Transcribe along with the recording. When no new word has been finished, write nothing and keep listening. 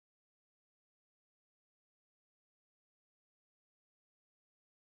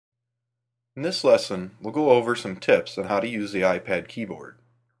In this lesson, we'll go over some tips on how to use the iPad keyboard.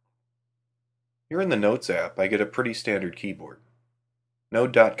 Here in the Notes app, I get a pretty standard keyboard. No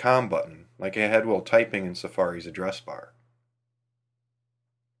 .com button, like I had while typing in Safari's address bar.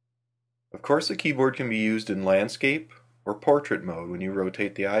 Of course, the keyboard can be used in landscape or portrait mode when you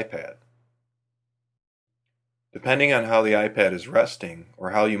rotate the iPad. Depending on how the iPad is resting or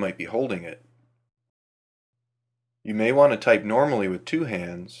how you might be holding it, you may want to type normally with two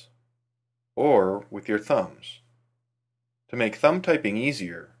hands or with your thumbs. To make thumb typing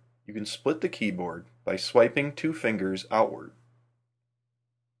easier, you can split the keyboard by swiping two fingers outward.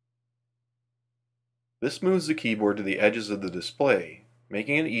 This moves the keyboard to the edges of the display,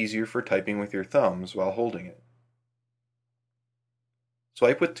 making it easier for typing with your thumbs while holding it.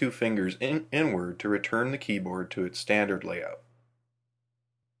 Swipe with two fingers inward to return the keyboard to its standard layout.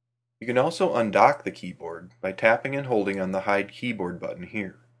 You can also undock the keyboard by tapping and holding on the Hide Keyboard button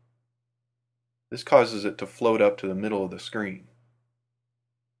here. This causes it to float up to the middle of the screen.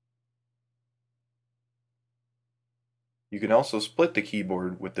 You can also split the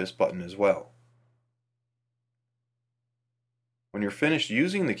keyboard with this button as well. When you're finished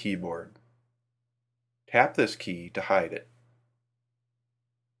using the keyboard, tap this key to hide it.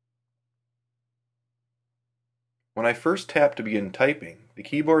 When I first tap to begin typing, the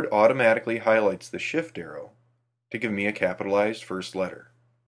keyboard automatically highlights the Shift arrow to give me a capitalized first letter.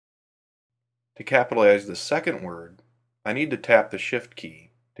 To capitalize the second word, I need to tap the Shift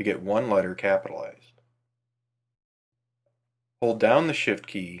key to get one letter capitalized. Hold down the Shift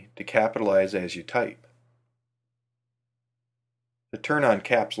key to capitalize as you type. To turn on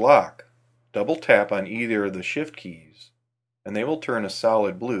Caps Lock, double tap on either of the Shift keys and they will turn a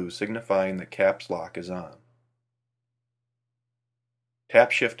solid blue, signifying that Caps Lock is on.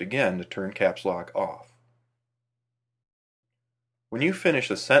 Tap Shift again to turn Caps Lock off. When you finish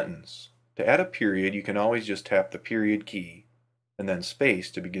a sentence, to add a period you can always just tap the period key and then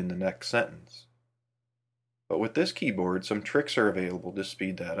space to begin the next sentence. But with this keyboard, some tricks are available to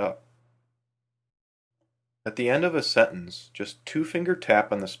speed that up. At the end of a sentence, just two-finger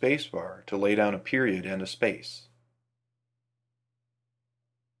tap on the spacebar to lay down a period and a space.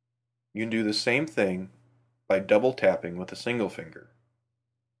 You can do the same thing by double tapping with a single finger.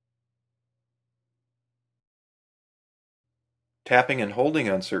 Tapping and holding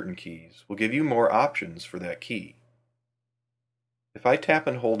on certain keys will give you more options for that key. If I tap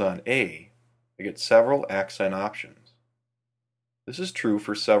and hold on A, I get several accent options. This is true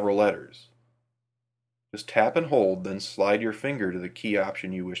for several letters. Just tap and hold, then slide your finger to the key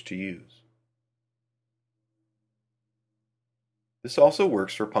option you wish to use. This also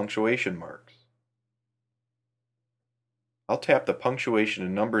works for punctuation marks. I'll tap the Punctuation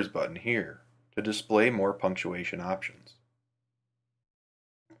and Numbers button here to display more punctuation options.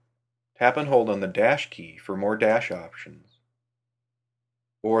 Tap and hold on the dash key for more dash options,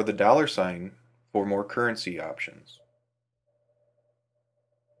 or the $ for more currency options.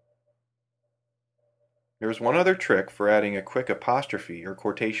 There's one other trick for adding a quick apostrophe or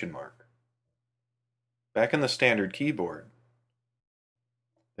quotation mark. Back in the standard keyboard,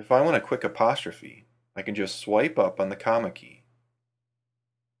 if I want a quick apostrophe, I can just swipe up on the comma key.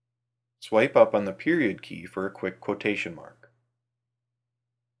 Swipe up on the period key for a quick quotation mark.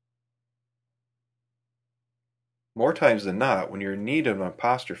 More times than not, when you're in need of an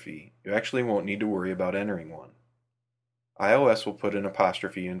apostrophe, you actually won't need to worry about entering one. iOS will put an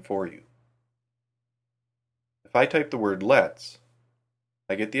apostrophe in for you. If I type the word let's,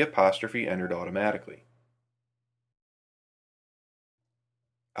 I get the apostrophe entered automatically.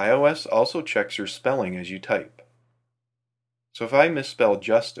 iOS also checks your spelling as you type. So if I misspell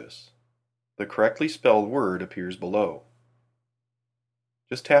justice, the correctly spelled word appears below.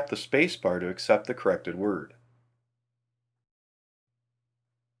 Just tap the spacebar to accept the corrected word.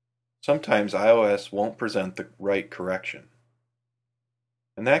 Sometimes iOS won't present the right correction.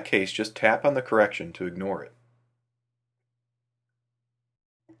 In that case, just tap on the correction to ignore it.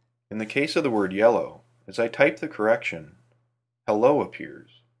 In the case of the word yellow, as I type the correction, hello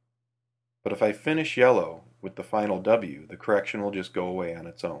appears. But if I finish yellow with the final W, the correction will just go away on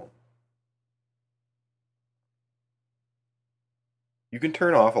its own. You can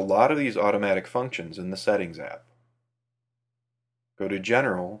turn off a lot of these automatic functions in the Settings app. Go to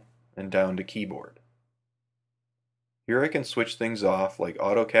General and down to Keyboard. Here I can switch things off like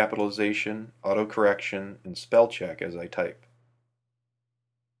auto capitalization, auto correction, and spell check as I type.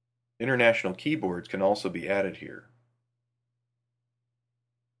 International keyboards can also be added here.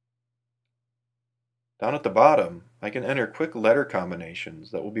 Down at the bottom, I can enter quick letter combinations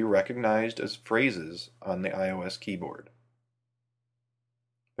that will be recognized as phrases on the iOS keyboard.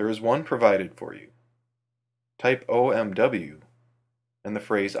 There is one provided for you. Type OMW and the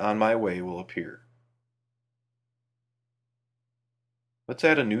phrase "on my way" will appear. Let's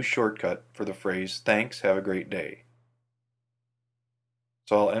add a new shortcut for the phrase "thanks, have a great day."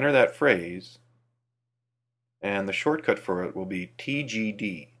 So I'll enter that phrase, and the shortcut for it will be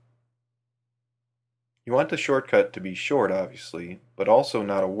TGD. You want the shortcut to be short, obviously, but also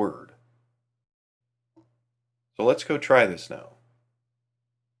not a word. So let's go try this now.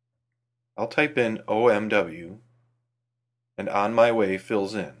 I'll type in OMW, and "on my way"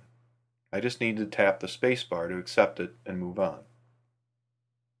 fills in. I just need to tap the spacebar to accept it and move on.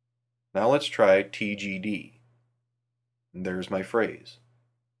 Now let's try TGD. And there's my phrase.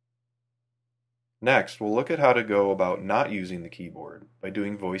 Next, we'll look at how to go about not using the keyboard by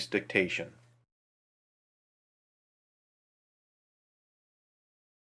doing voice dictation.